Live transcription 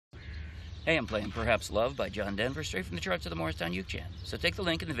Hey, I'm playing Perhaps Love by John Denver, straight from the charts of the Morristown Uke. So take the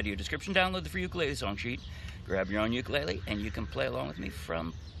link in the video description, download the free ukulele song sheet, grab your own ukulele, and you can play along with me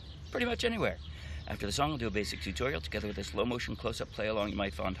from pretty much anywhere. After the song, I'll do a basic tutorial together with a slow motion close-up play along you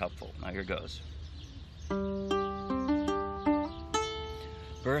might find helpful. Now here goes.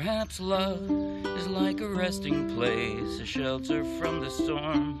 Perhaps love is like a resting place, a shelter from the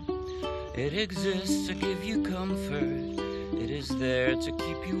storm. It exists to give you comfort. It is there to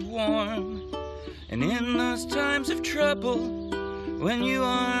keep you warm. And in those times of trouble, when you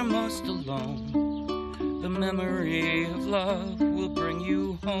are most alone, the memory of love will bring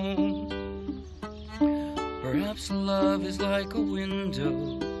you home. Perhaps love is like a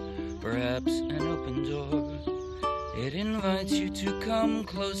window, perhaps an open door. It invites you to come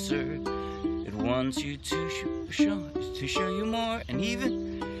closer. It wants you to show you more. And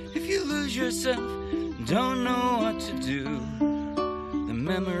even if you lose yourself, don't know what to do, the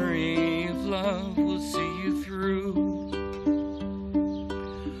memory of love will see you through.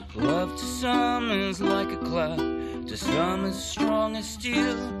 Love to some is like a cloud, to some is strong as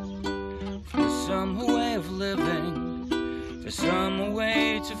steel. For some a way of living, for some a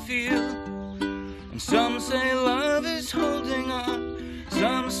way to feel. And some say love is holding on,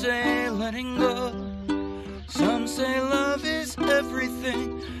 some say letting go. Some say love is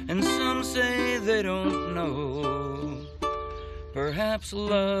everything, and some say they don't know. Perhaps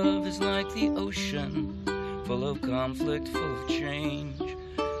love is like the ocean, full of conflict, full of change.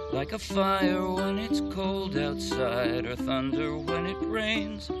 Like a fire when it's cold outside, or thunder when it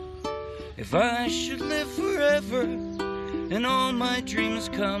rains. If I should live forever, and all my dreams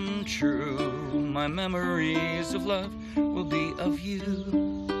come true, my memories of love will be of you.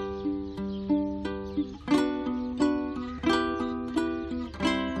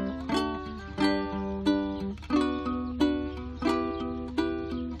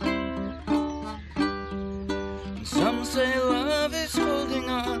 Some say love is holding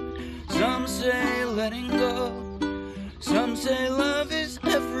on, some say letting go. Some say love is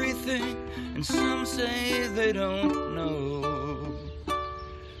everything, and some say they don't know.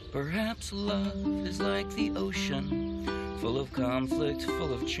 Perhaps love is like the ocean, full of conflict,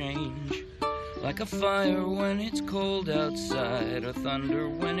 full of change. Like a fire when it's cold outside, or thunder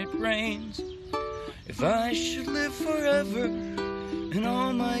when it rains. If I should live forever, and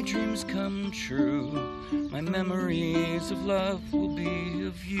all my dreams come true, my memories of love will be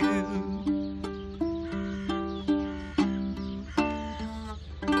of you.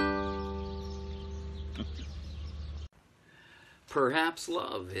 Perhaps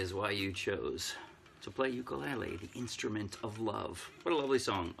love is why you chose to play ukulele, the instrument of love. What a lovely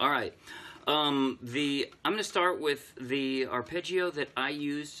song. All right. I'm going to start with the arpeggio that I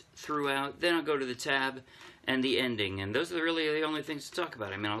used throughout. Then I'll go to the tab and the ending. And those are really the only things to talk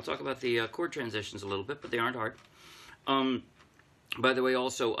about. I mean, I'll talk about the chord transitions a little bit, but they aren't hard. By the way,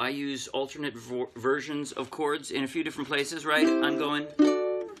 also, I use alternate versions of chords in a few different places, right? I'm going...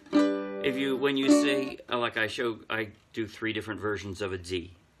 When you say, like I do 3 different versions of a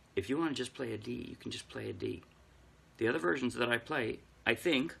D. If you want to just play a D, you can just play a D. The other versions that I play, I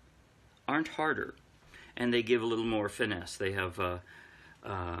think, aren't harder, and they give a little more finesse. They have a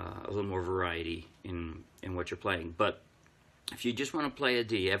little more variety in what you're playing. But if you just want to play a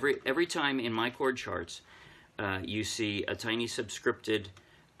D, every time in my chord charts, you see a tiny subscripted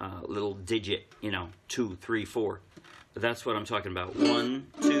little digit, 2, 3, 4. But that's what I'm talking about. 1,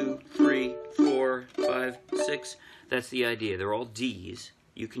 2, 3, 4, 5, 6. That's the idea. They're all Ds.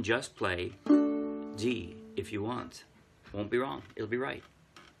 You can just play D if you want. Won't be wrong. It'll be right.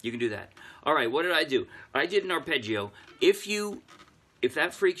 You can do that. All right, what did I do? I did an arpeggio. If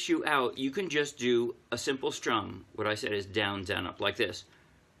that freaks you out, you can just do a simple strum. What I said is down, down, up, like this.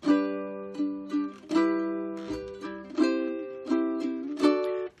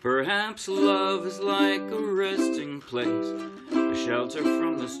 Perhaps love is like a resting place, a shelter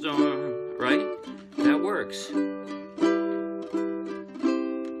from the storm, right? That works. And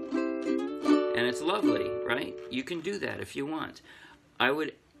it's lovely, right? You can do that if you want. I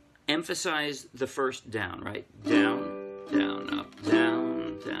would emphasize the first down, right? Down, down, up,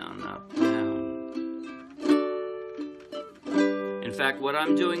 down, down, up, down. In fact, what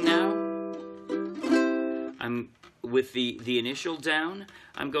I'm doing now, with the initial down,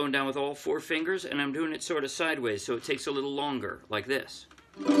 I'm going down with all 4 fingers, and I'm doing it sort of sideways, so it takes a little longer, like this.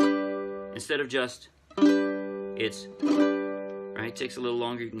 Instead of just, it's, right? It takes a little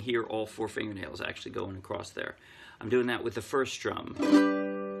longer. You can hear all 4 fingernails actually going across there. I'm doing that with the first strum.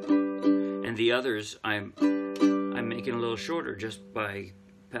 And the others, I'm making a little shorter just by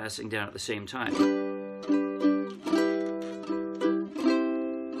passing down at the same time.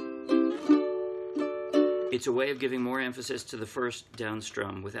 It's a way of giving more emphasis to the first down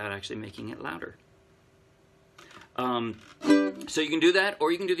strum without actually making it louder. So you can do that,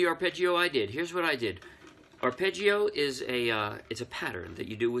 or you can do the arpeggio I did. Here's what I did. Arpeggio is it's a pattern that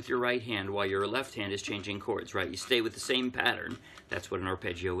you do with your right hand while your left hand is changing chords, right? You stay with the same pattern. That's what an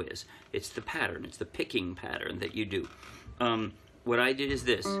arpeggio is. It's the pattern. It's the picking pattern that you do. What I did is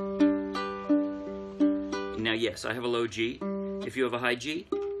this. Now, yes, I have a low G. If you have a high G,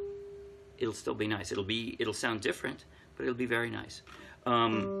 it'll still be nice. It'll sound different, but it'll be very nice.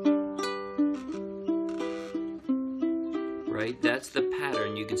 Right? That's the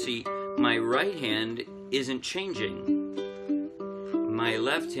pattern. You can see my right hand isn't changing. My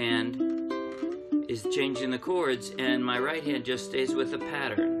left hand is changing the chords, and my right hand just stays with the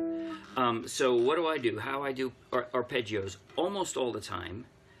pattern. So what do? How I do arpeggios? Almost all the time,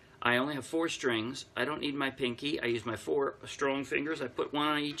 I only have 4 strings. I don't need my pinky. I use my 4 strong fingers. I put one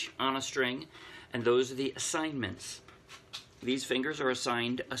on each on a string, and those are the assignments. These fingers are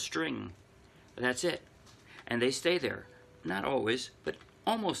assigned a string. That's it. And they stay there. Not always, but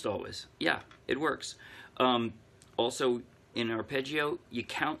almost always. Yeah, it works. Also, in arpeggio, you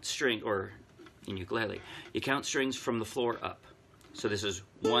count string, or in ukulele, you count strings from the floor up. So this is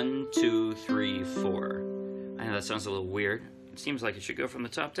 1, 2, 3, 4. I know that sounds a little weird. It seems like it should go from the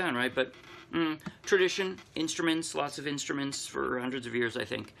top down, right? But tradition, instruments, lots of instruments for hundreds of years, I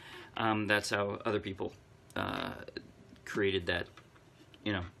think. That's how other people created that,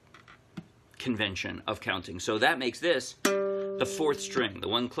 convention of counting. So that makes this the 4th string. The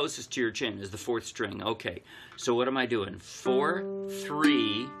one closest to your chin is the 4th string. Okay, so what am I doing? 4,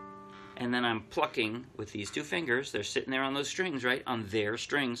 3, and then I'm plucking with these 2 fingers. They're sitting there on those strings, right? On their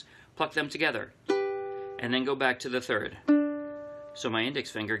strings. Pluck them together. And then go back to the 3rd. So my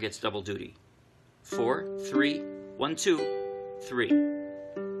index finger gets double duty. 4, 3, 1, 2, 3.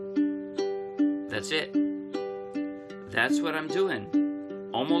 That's it. That's what I'm doing.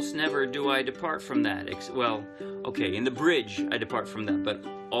 Almost never do I depart from that. Well, okay, in the bridge I depart from that, but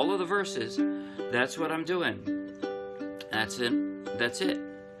all of the verses, that's what I'm doing. That's it. That's it.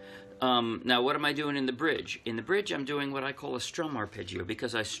 Now, what am I doing in the bridge? In the bridge, I'm doing what I call a strum arpeggio,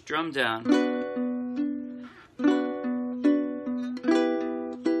 because I strum down.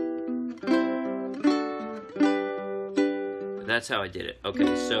 That's how I did it.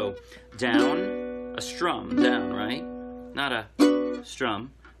 Okay, so down, a strum, down, right? Not a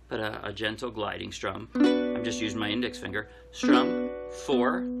strum, but a gentle gliding strum. I'm just using my index finger. Strum,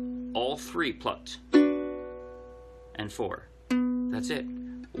 4, all 3 plucked, and 4. That's it.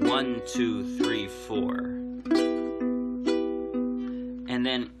 1, 2, 3, 4. And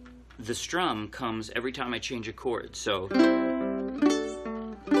then the strum comes every time I change a chord. So,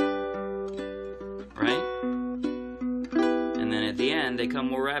 right? And then at the end, they come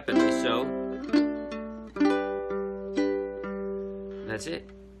more rapidly. So, that's it.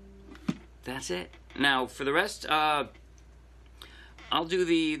 That's it. Now, for the rest, I'll do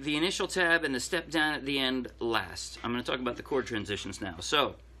the initial tab and the step down at the end last. I'm going to talk about the chord transitions now.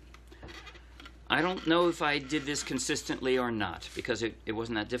 So, I don't know if I did this consistently or not, because it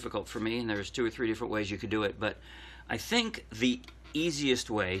wasn't that difficult for me, and there's 2 or 3 different ways you could do it. But I think the easiest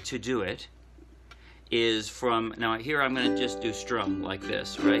way to do it is from, now here I'm going to just do strum like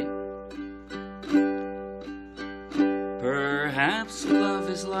this, right? Perhaps love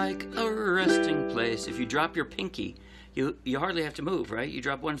is like a resting place. If you drop your pinky, you hardly have to move, right? You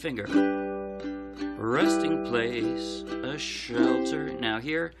drop one finger. Resting place, a shelter. Now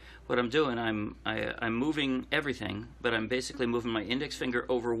here, what I'm doing, I'm moving everything, but I'm basically moving my index finger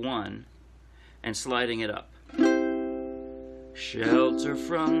over 1 and sliding it up. Shelter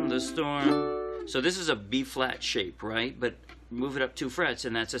from the storm. So this is a B flat shape, right? But move it up 2 frets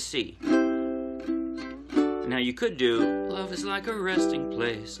and that's a C. Now you could do, love is like a resting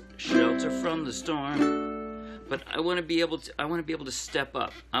place, shelter from the storm. But I want to be able to step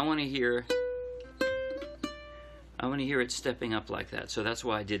up. I want to hear it stepping up like that. So that's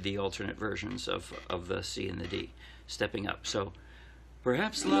why I did the alternate versions of the C and the D, stepping up. So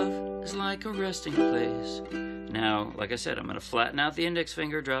perhaps love is like a resting place. Now, like I said, I'm going to flatten out the index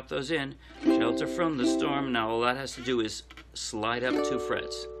finger, drop those in, shelter from the storm. Now all that has to do is slide up 2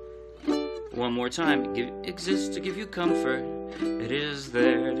 frets. One more time. Exists to give you comfort. It is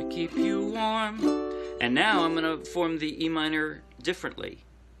there to keep you warm. And now I'm going to form the E minor differently.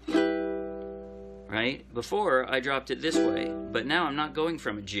 Right? Before I dropped it this way, but now I'm not going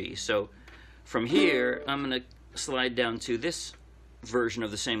from a G. So from here, I'm going to slide down to this version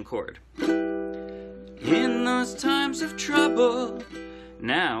of the same chord. In those times of trouble.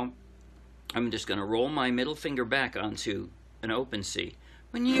 Now, I'm just going to roll my middle finger back onto an open C.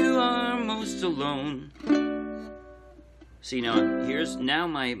 when you are most alone. See, now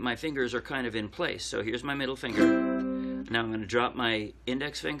my fingers are kind of in place. So here's my middle finger. Now I'm going to drop my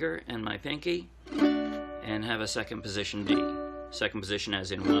index finger and my pinky and have a second position D. Second position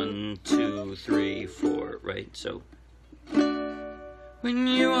as in 1, 2, 3, 4, right? So when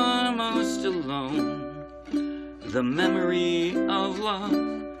you are most alone, the memory of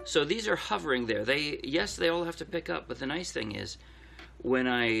love. So these are hovering there. Yes, they all have to pick up, but the nice thing is when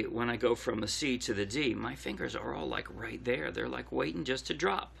I go from the C to the D, my fingers are all like right there. They're like waiting just to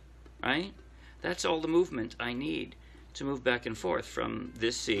drop, right? That's all the movement I need to move back and forth from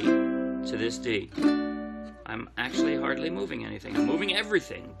this C to this D. I'm actually hardly moving anything. I'm moving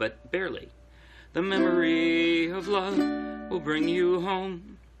everything, but barely. The memory of love will bring you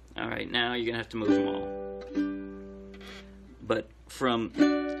home. All right, now you're going to have to move them all. But from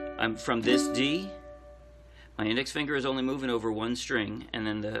this D, my index finger is only moving over one string, and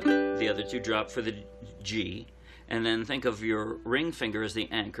then the other two drop for the G. And then think of your ring finger as the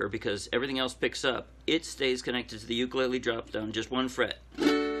anchor, because everything else picks up. It stays connected to the ukulele, drops down just one fret,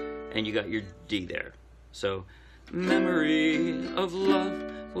 and you got your D there. So, memory of love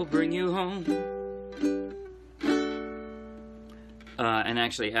will bring you home. And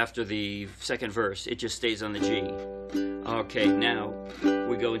actually, after the second verse, it just stays on the G. Okay, now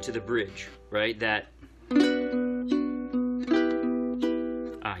we go into the bridge, right?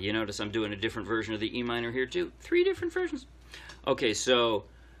 You notice I'm doing a different version of the E minor here too. 3 different versions. Okay, so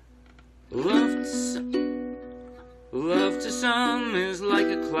love to some is like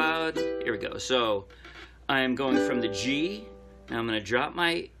a cloud. Here we go. So I'm going from the G. Now I'm going to drop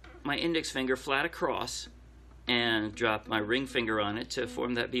my index finger flat across and drop my ring finger on it to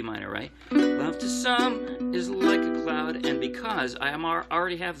form that B minor, right? Love to some is like a cloud, and because I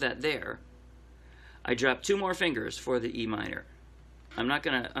already have that there, I drop 2 more fingers for the E minor. I'm not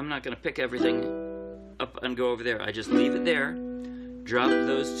gonna pick everything up and go over there. I just leave it there, drop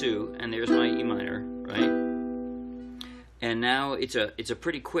those 2, and there's my E minor, right? And now it's a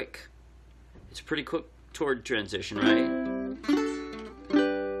pretty quick chord transition, right?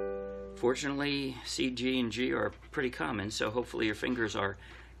 Fortunately, C, G, and G are pretty common, so hopefully your fingers are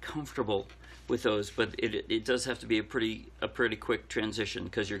comfortable with those. But it does have to be a pretty quick transition,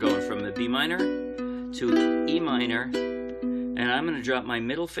 because you're going from a B minor to E minor. And I'm going to drop my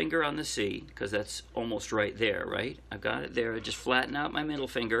middle finger on the C, because that's almost right there, right? I've got it there. I just flatten out my middle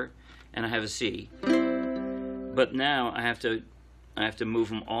finger, and I have a C. But now I have to move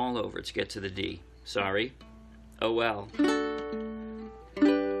them all over to get to the D. Sorry. Oh well.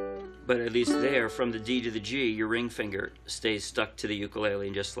 But at least there, from the D to the G, your ring finger stays stuck to the ukulele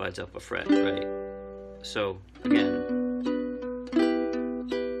and just slides up a fret, right? So, again.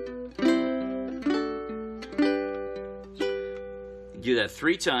 Do that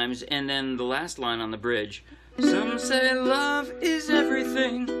 3 times, and then the last line on the bridge, some say love is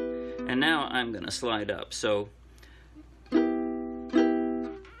everything, and now I'm gonna slide up. So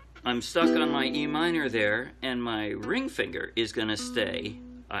I'm stuck on my E minor there, and my ring finger is gonna stay.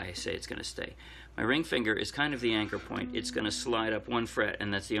 I say it's gonna stay. My ring finger is kind of the anchor point. It's gonna slide up 1 fret,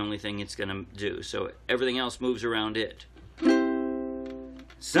 and that's the only thing it's gonna do. So everything else moves around it.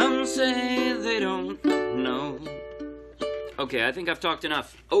 Some say they don't know. Okay, I think I've talked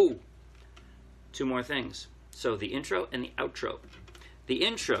enough. Oh, 2 more things. So the intro and the outro. The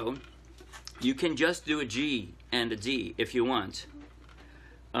intro, you can just do a G and a D if you want.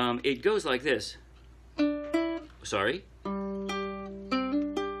 It goes like this. Sorry.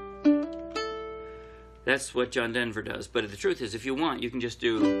 That's what John Denver does. But the truth is, if you want, you can just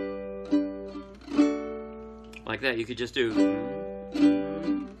do like that. You could just do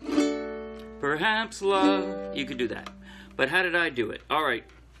perhaps love. You could do that. But how did I do it? All right,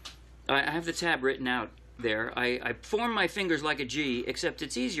 I have the tab written out there. I form my fingers like a G, except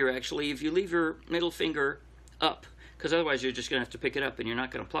it's easier, actually, if you leave your middle finger up, because otherwise you're just going to have to pick it up and you're not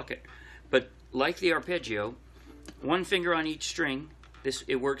going to pluck it. But like the arpeggio, 1 finger on each string.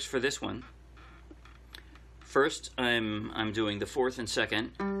 It works for this one. First, I'm doing the 4th and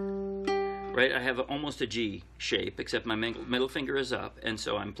 2nd. Right, I have almost a G shape, except my middle finger is up, and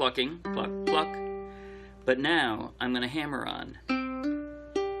so I'm plucking, pluck, pluck. But now, I'm going to hammer on.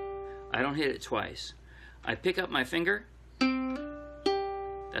 I don't hit it twice. I pick up my finger.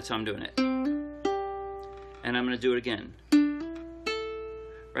 That's how I'm doing it. And I'm going to do it again.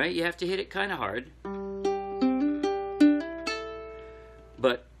 Right? You have to hit it kind of hard.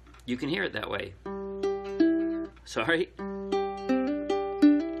 But you can hear it that way. Sorry.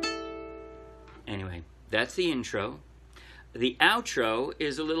 Anyway, that's the intro. The outro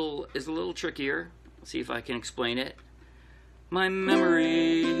is a little trickier. See if I can explain it. My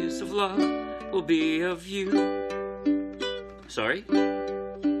memories of love will be of you. Sorry?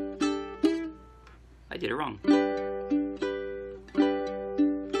 I did it wrong.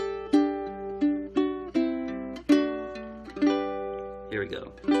 Here we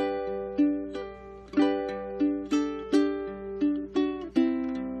go.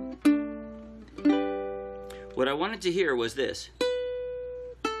 What I wanted to hear was this.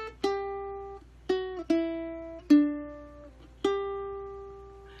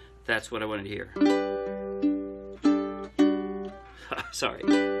 That's what I wanted to hear. Sorry.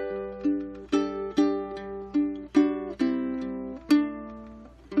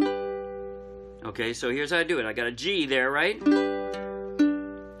 Okay, so here's how I do it. I got a G there, right?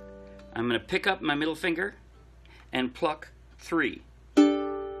 I'm going to pick up my middle finger and pluck 3.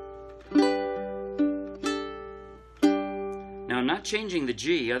 Now I'm not changing the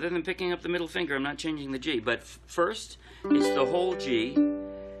G. Other than picking up the middle finger, I'm not changing the G. But first, it's the whole G,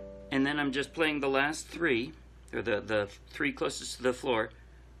 and then I'm just playing the last 3, or the 3 closest to the floor,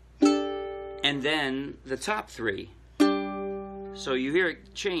 and then the top 3. So you hear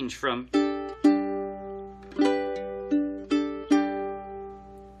it change from...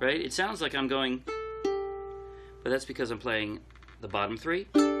 Right? It sounds like I'm going, but that's because I'm playing the bottom 3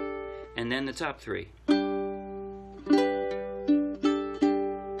 and then the top 3.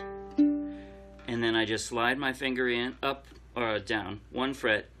 And then I just slide my finger in, up or down, 1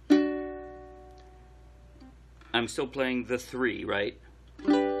 fret. I'm still playing the 3, right?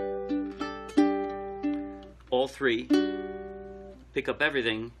 All 3. Pick up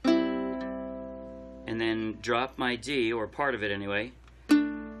everything and then drop my D, or part of it anyway.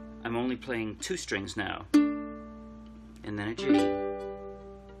 I'm only playing 2 strings now, and then a G.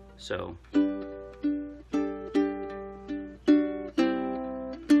 So,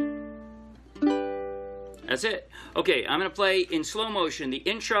 that's it. Okay, I'm going to play in slow motion the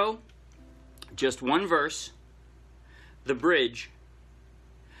intro, just 1 verse, the bridge,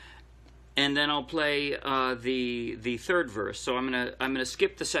 and then I'll play the 3rd verse. So I'm gonna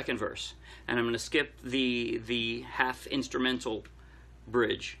skip the 2nd verse, and I'm gonna skip the half instrumental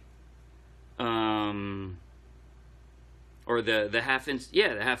bridge. Or the half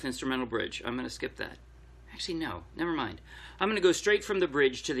instrumental bridge. I'm going to skip that. Actually, no, never mind. I'm going to go straight from the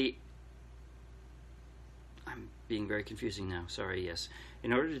bridge to the... I'm being very confusing now. Sorry, yes.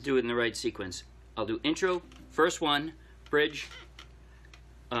 In order to do it in the right sequence, I'll do intro, verse 1, bridge,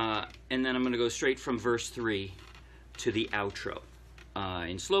 and then I'm going to go straight from verse 3 to the outro.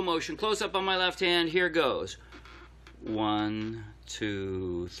 In slow motion, close up on my left hand, here goes. 1,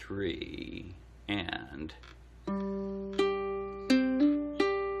 2, 3, and...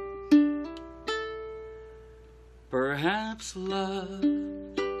 Perhaps love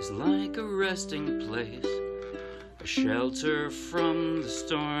is like a resting place, a shelter from the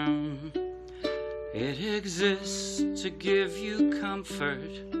storm. It exists to give you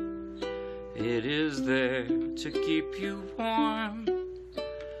comfort. It is there to keep you warm.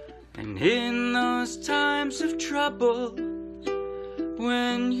 And in those times of trouble,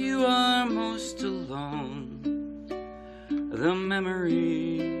 when you are most alone, the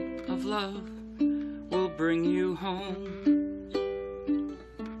memory of love will bring you home.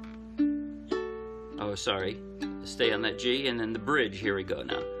 Oh, sorry. Stay on that G, and then the bridge. Here we go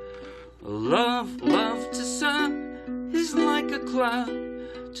now. Love to some is like a cloud,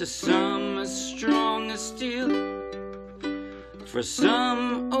 to some as strong as steel. For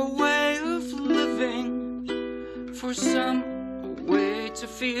some, a way of living, for some, a way to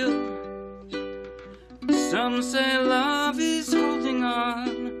feel. Some say love is holding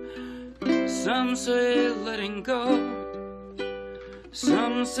on, some say letting go.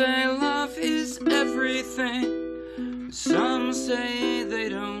 Some say love is everything, some say they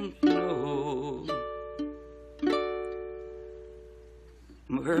don't know.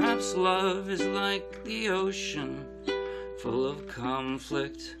 Perhaps love is like the ocean, full of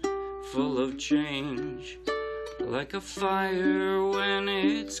conflict, full of change. Like a fire when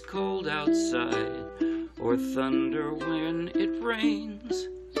it's cold outside, or thunder when it rains.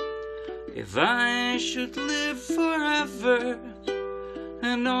 If I should live forever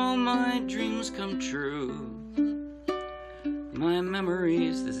and all my dreams come true, my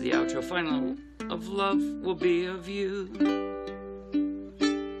memories, this is the outro final, of love will be of you.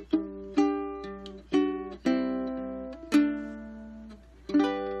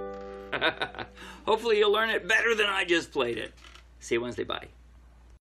 Hopefully you'll learn it better than I just played it. See you Wednesday, bye.